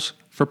Bowls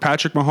for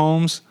Patrick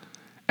Mahomes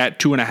at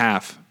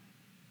 2.5.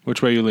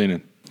 Which way are you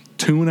leaning?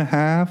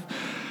 2.5?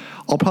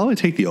 I'll probably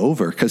take the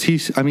over because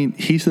he's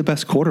the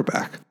best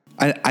quarterback.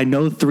 I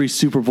know 3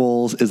 Super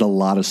Bowls is a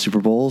lot of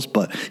Super Bowls,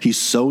 but he's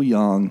so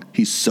young.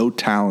 He's so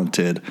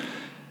talented.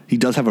 He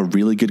does have a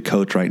really good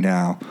coach right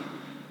now.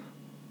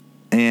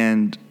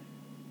 And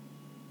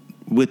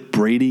with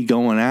Brady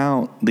going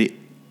out,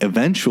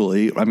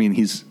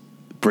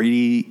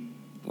 Brady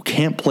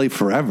can't play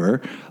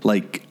forever.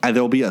 Like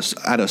there'll be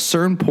at a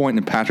certain point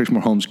in Patrick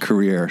Mahomes'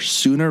 career,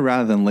 sooner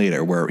rather than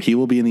later, where he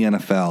will be in the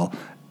NFL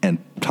and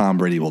Tom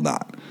Brady will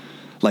not.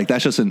 Like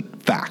that's just a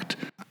fact.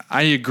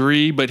 I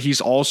agree, but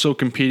he's also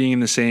competing in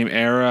the same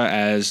era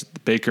as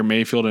Baker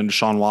Mayfield and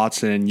Deshaun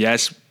Watson. And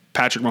yes,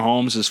 Patrick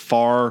Mahomes is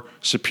far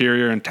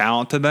superior in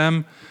talent to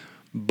them,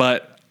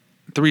 but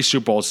 3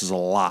 Super Bowls is a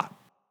lot.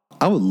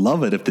 I would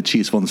love it if the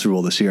Chiefs won the Super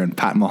Bowl this year and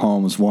Pat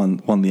Mahomes won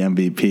the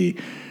MVP.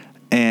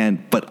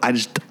 But I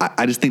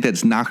just think that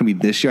it's not going to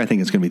be this year. I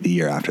think it's going to be the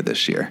year after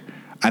this year.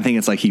 I think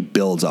it's like he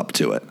builds up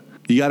to it.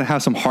 You got to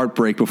have some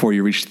heartbreak before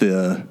you reach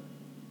the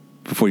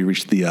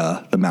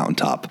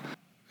mountaintop.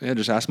 Yeah,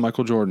 just ask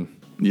Michael Jordan.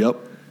 Yep.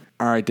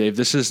 All right, Dave,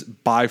 this is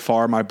by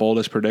far my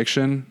boldest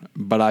prediction,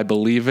 but I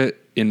believe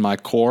it in my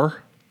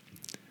core.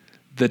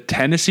 The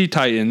Tennessee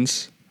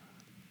Titans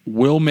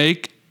will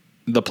make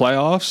the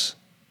playoffs,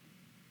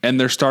 and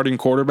their starting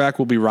quarterback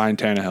will be Ryan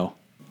Tannehill.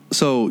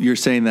 So you're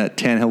saying that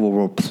Tannehill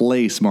will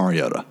replace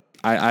Mariota?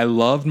 I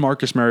loved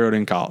Marcus Mariota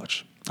in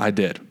college. I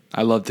did.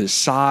 I loved his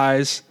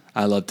size.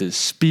 I loved his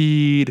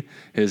speed,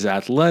 his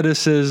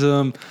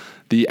athleticism,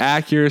 the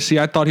accuracy.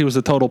 I thought he was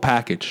a total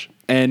package.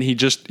 And he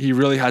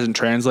really hasn't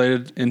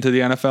translated into the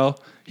NFL.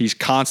 He's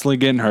constantly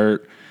getting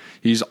hurt.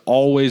 He's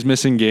always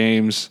missing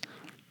games.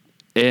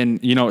 And,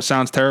 it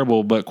sounds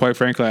terrible, but quite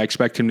frankly, I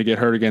expect him to get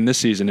hurt again this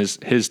season.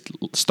 His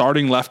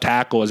starting left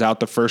tackle is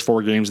out the first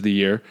 4 games of the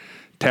year.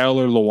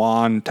 Taylor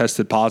Lewan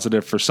tested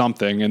positive for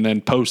something and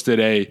then posted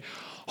a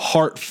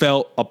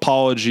heartfelt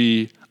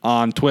apology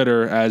on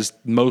Twitter, as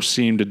most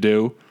seem to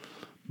do.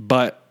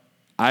 But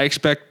I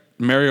expect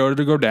Mariota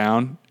to go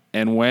down,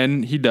 and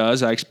when he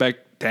does, I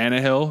expect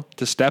Tannehill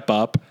to step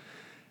up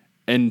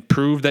and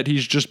prove that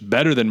he's just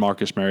better than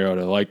Marcus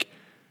Mariota. Like,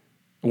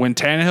 when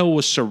Tannehill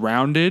was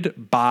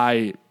surrounded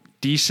by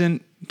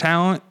decent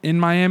talent in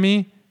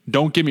Miami,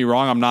 don't get me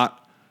wrong, I'm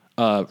not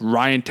a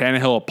Ryan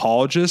Tannehill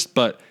apologist,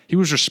 but he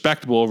was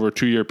respectable over a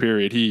 2-year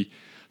period. He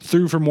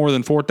threw for more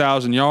than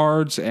 4,000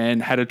 yards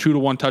and had a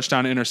 2-to-1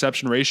 touchdown to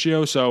interception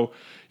ratio. So,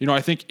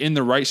 I think in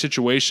the right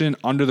situation,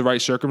 under the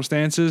right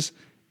circumstances,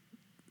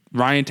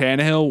 Ryan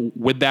Tannehill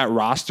with that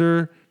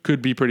roster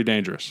could be pretty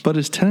dangerous. But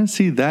is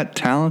Tennessee that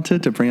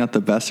talented to bring out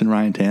the best in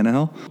Ryan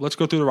Tannehill? Let's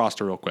go through the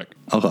roster real quick.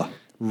 Okay.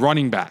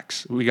 Running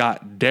backs. We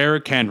got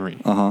Derrick Henry.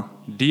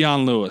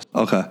 Dion Lewis.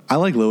 Okay. I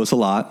like Lewis a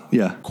lot.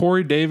 Yeah.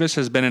 Corey Davis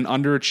has been an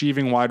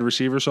underachieving wide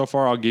receiver so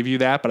far. I'll give you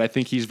that, but I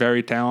think he's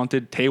very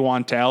talented.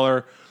 Taywan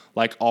Taylor,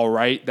 like, all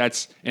right.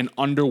 That's an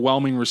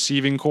underwhelming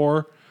receiving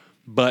core.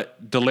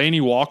 But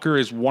Delaney Walker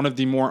is one of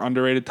the more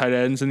underrated tight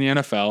ends in the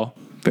NFL.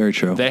 Very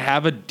true. They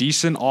have a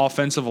decent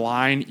offensive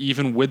line,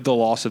 even with the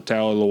loss of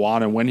Taylor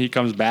Lewan. And when he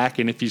comes back,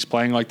 and if he's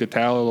playing like the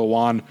Taylor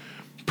Lewan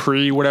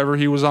whatever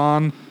he was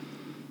on,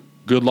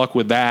 good luck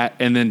with that.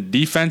 And then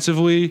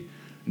defensively,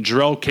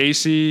 Jarrell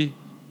Casey,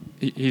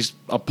 he's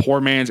a poor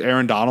man's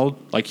Aaron Donald.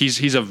 Like,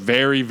 he's a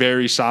very,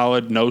 very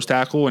solid nose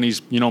tackle, and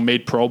he's,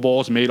 made Pro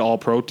Bowls, made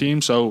All-Pro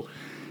teams. So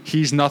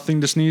he's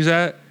nothing to sneeze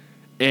at.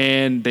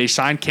 And they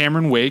signed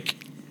Cameron Wake.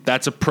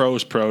 That's a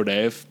pro's pro,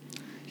 Dave.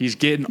 He's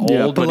getting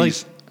old, but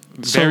he's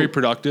very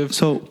productive.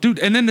 So, dude,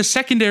 and then the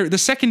secondary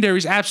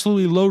is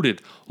absolutely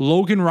loaded.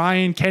 Logan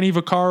Ryan, Kenny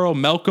Vaccaro,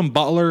 Malcolm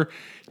Butler,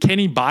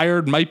 Kenny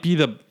Byard might be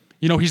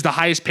he's the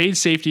highest paid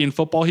safety in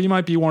football. He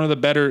might be one of the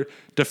better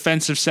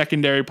defensive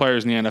secondary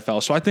players in the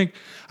NFL. So I think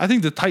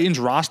the Titans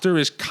roster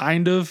is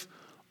kind of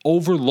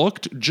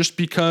overlooked just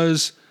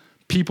because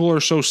people are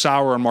so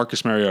sour on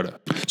Marcus Mariota.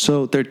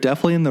 So they're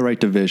definitely in the right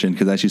division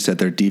because, as you said,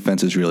 their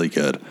defense is really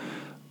good.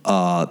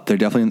 They're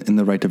definitely in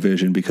the right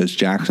division because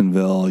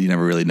Jacksonville, you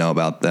never really know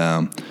about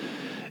them.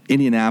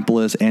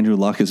 Indianapolis, Andrew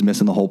Luck is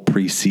missing the whole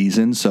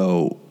preseason,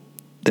 so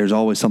there's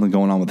always something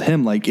going on with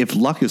him. Like, if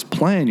Luck is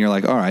playing, you're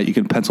like, all right, you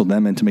can pencil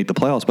them in to make the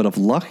playoffs. But if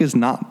Luck is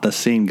not the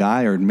same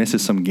guy or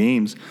misses some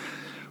games,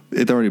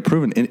 it's already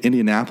proven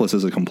Indianapolis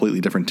is a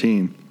completely different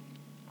team.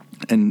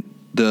 And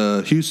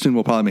the Houston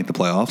will probably make the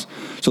playoffs.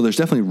 So there's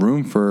definitely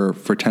room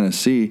for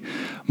Tennessee.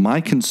 My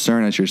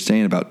concern, as you're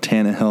saying, about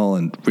Tannehill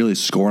and really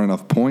scoring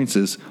enough points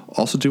is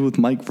also to do with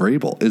Mike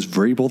Vrabel. Is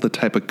Vrabel the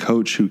type of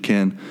coach who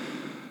can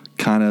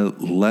kind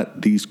of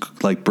let these,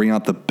 like, bring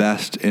out the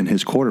best in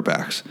his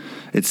quarterbacks?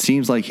 It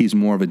seems like he's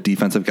more of a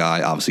defensive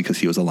guy, obviously, because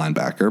he was a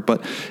linebacker,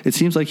 but it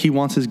seems like he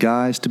wants his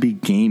guys to be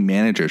game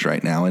managers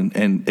right now.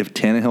 And if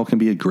Tannehill can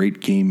be a great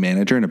game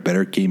manager and a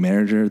better game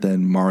manager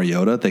than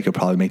Mariota, they could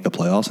probably make the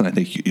playoffs, and I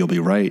think you'll be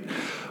right.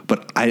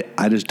 But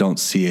I just don't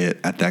see it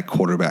at that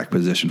quarterback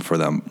position for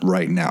them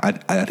right now. I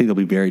think they'll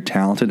be very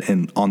talented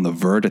and on the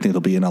verge. I think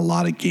they'll be in a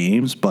lot of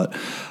games, but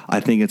I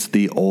think it's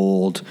the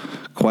old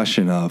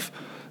question of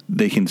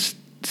they can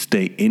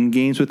stay in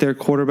games with their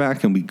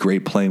quarterback and be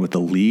great playing with the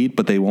lead,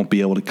 but they won't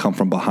be able to come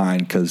from behind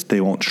because they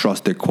won't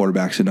trust their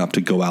quarterbacks enough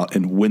to go out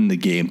and win the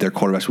game. Their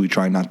quarterbacks will be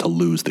trying not to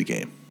lose the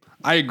game.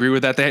 I agree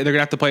with that. They're going to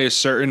have to play a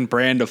certain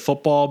brand of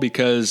football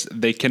because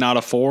they cannot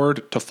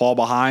afford to fall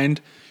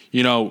behind,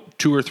 2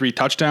 or 3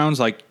 touchdowns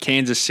like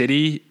Kansas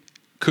City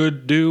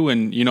could do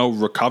and,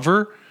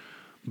 recover.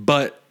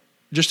 But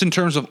just in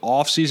terms of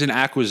offseason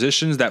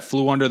acquisitions that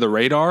flew under the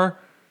radar,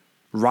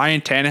 Ryan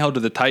Tannehill to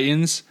the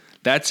Titans,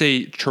 that's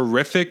a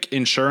terrific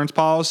insurance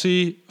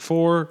policy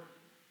for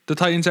the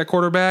Titans at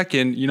quarterback.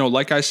 And,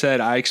 like I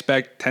said, I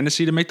expect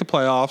Tennessee to make the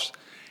playoffs,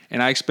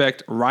 and I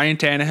expect Ryan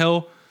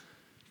Tannehill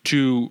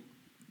to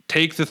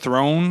take the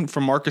throne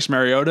from Marcus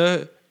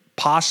Mariota,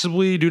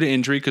 possibly due to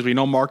injury, because we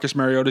know Marcus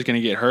Mariota is going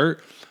to get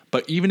hurt.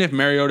 But even if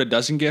Mariota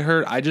doesn't get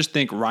hurt, I just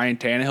think Ryan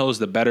Tannehill is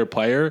the better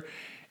player.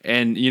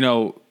 And,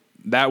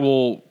 that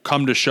will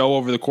come to show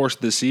over the course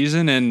of the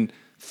season, and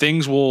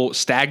things will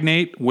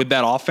stagnate with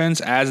that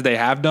offense as they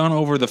have done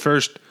over the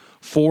first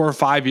 4 or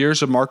 5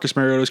 years of Marcus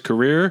Mariota's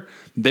career.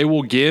 They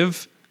will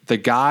give the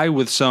guy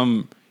with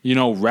some,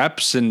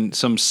 reps and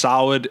some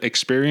solid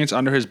experience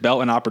under his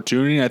belt an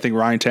opportunity. I think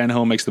Ryan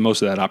Tannehill makes the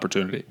most of that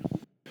opportunity.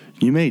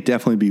 You may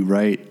definitely be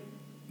right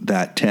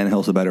that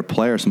Tannehill's a better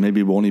player, so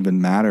maybe it won't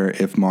even matter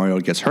if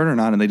Mariota gets hurt or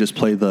not, and they just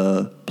play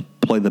the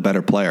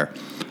better player.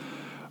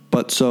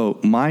 But so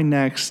my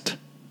next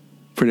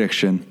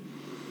prediction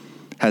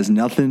has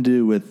nothing to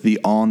do with the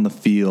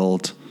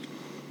on-the-field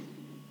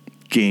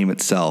game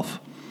itself.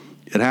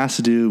 It has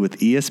to do with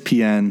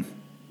ESPN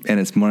and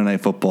its Monday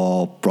Night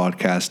Football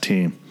broadcast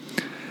team.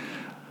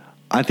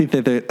 I think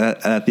that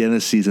at the end of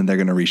the season, they're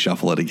going to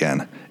reshuffle it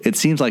again. It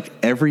seems like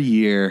every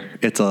year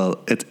it's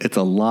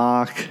a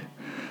lock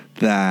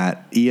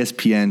that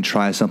ESPN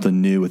tries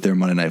something new with their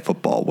Monday Night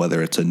Football,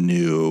 whether it's a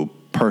new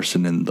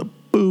person in the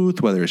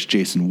booth, whether it's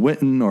Jason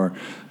Witten or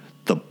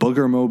the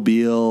Booger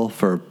Mobile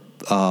for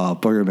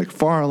Booger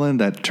McFarland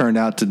that turned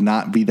out to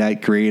not be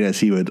that great,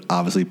 as he would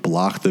obviously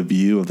block the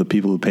view of the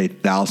people who pay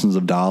thousands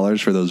of dollars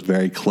for those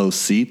very close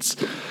seats.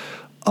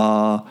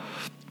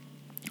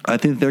 I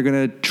think they're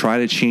going to try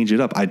to change it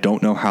up. I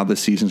don't know how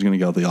this season's going to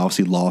go. They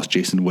obviously lost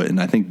Jason Witten.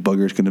 I think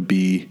Booger's going to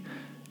be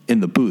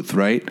in the booth,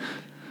 right?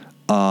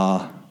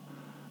 And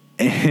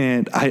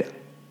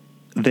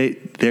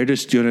they're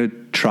just going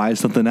to try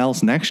something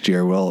else next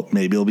year. Well,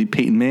 maybe it'll be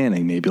Peyton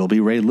Manning. Maybe it'll be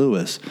Ray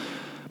Lewis.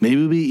 Maybe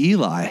it'll be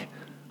Eli.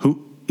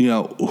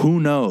 Who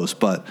knows?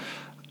 But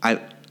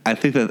I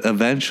think that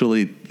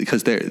eventually,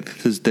 because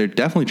they're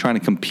definitely trying to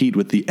compete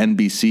with the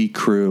NBC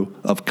crew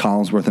of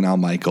Collinsworth and Al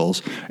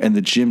Michaels and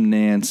the Jim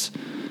Nance,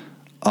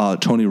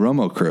 Tony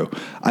Romo crew.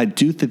 I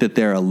do think that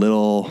they're a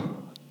little.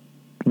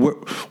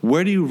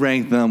 Where do you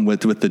rank them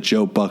with the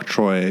Joe Buck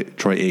Troy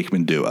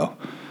Aikman duo?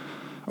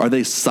 Are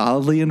they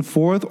solidly in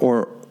fourth,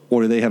 or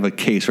do they have a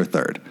case for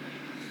third?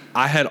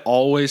 I had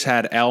always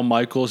had Al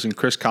Michaels and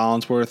Chris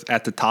Collinsworth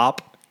at the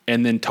top,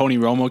 and then Tony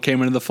Romo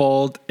came into the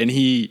fold, and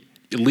he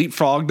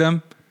leapfrogged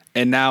them.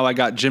 And now I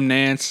got Jim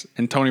Nance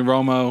and Tony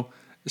Romo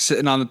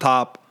sitting on the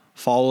top,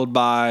 followed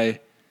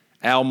by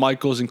Al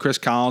Michaels and Chris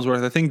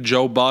Collinsworth. I think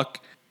Joe Buck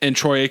and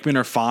Troy Aikman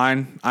are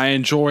fine. I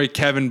enjoy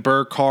Kevin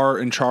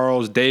Burkhardt and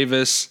Charles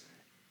Davis.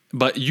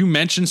 But you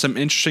mentioned some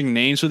interesting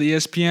names with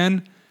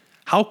ESPN.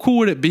 How cool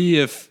would it be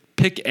if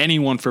pick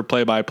anyone for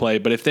play-by-play,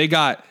 but if they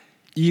got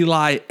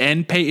Eli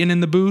and Peyton in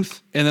the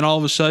booth, and then all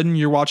of a sudden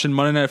you're watching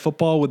Monday Night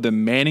Football with the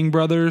Manning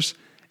brothers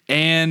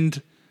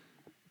and,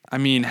 I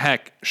mean,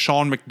 heck,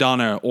 Sean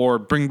McDonough, or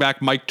bring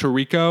back Mike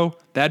Tirico,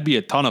 that'd be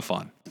a ton of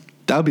fun.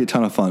 That would be a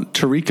ton of fun.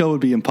 Tirico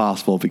would be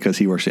impossible because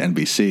he works at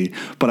NBC,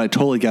 but I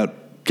totally get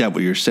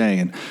what you're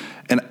saying.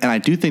 And I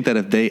do think that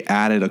if they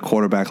added a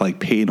quarterback like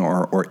Peyton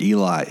or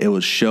Eli, it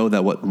would show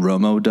that what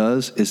Romo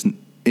does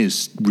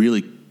is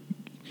really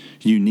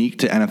unique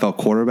to NFL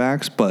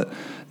quarterbacks, but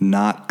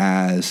not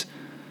as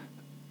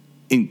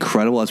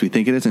incredible as we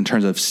think it is in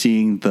terms of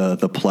seeing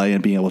the play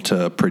and being able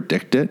to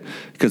predict it.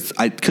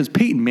 Because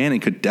Peyton Manning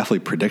could definitely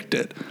predict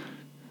it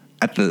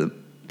at the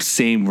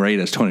same rate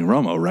as Tony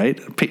Romo, right?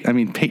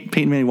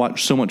 Peyton Manning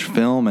watched so much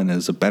film and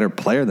is a better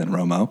player than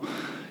Romo.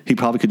 He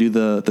probably could do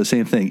the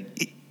same thing.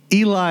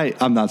 Eli,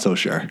 I'm not so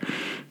sure.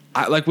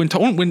 When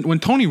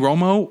Tony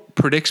Romo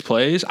predicts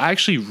plays, I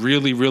actually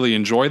really, really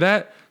enjoy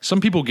that.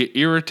 Some people get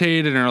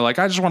irritated and are like,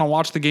 I just want to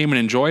watch the game and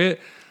enjoy it.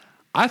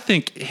 I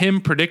think him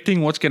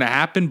predicting what's going to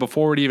happen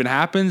before it even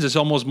happens is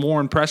almost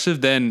more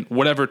impressive than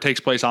whatever takes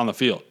place on the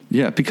field.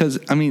 Yeah, because,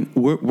 I mean,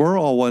 we're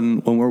all,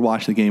 when we're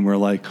watching the game, we're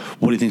like,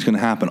 what do you think is going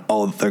to happen?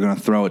 Oh, they're going to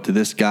throw it to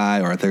this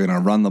guy, or they're going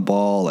to run the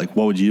ball. Like,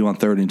 what would you do on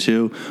 3rd and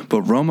 2?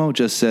 But Romo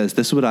just says,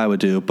 this is what I would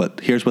do, but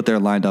here's what they're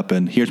lined up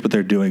in. Here's what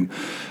they're doing.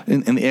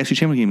 In the AFC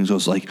Championship game, he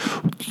goes like,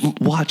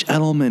 watch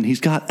Edelman. He's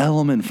got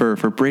Edelman for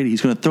Brady.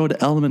 He's going to throw to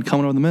Edelman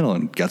coming over the middle.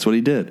 And guess what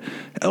he did?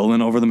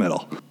 Edelman over the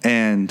middle.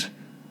 And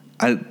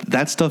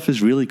that stuff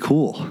is really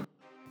cool.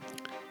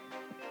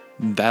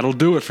 That'll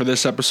do it for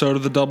this episode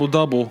of the Double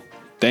Double.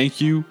 Thank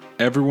you,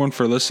 everyone,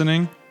 for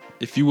listening.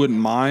 If you wouldn't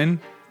mind,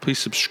 please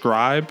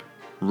subscribe,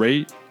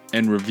 rate,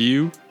 and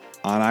review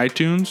on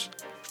iTunes.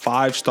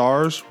 5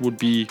 stars would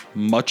be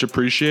much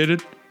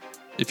appreciated.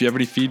 If you have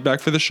any feedback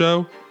for the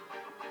show,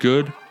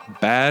 good,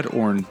 bad,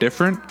 or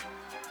indifferent,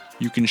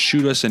 you can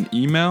shoot us an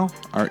email.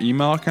 Our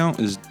email account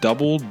is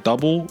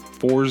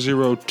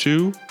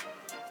double402,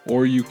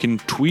 or you can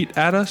tweet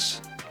at us.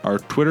 Our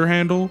Twitter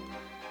handle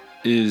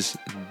is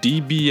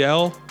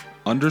DBL_DBL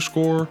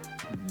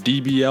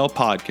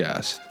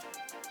podcast.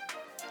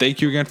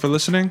 Thank you again for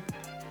listening.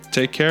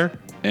 Take care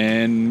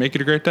and make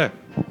it a great day.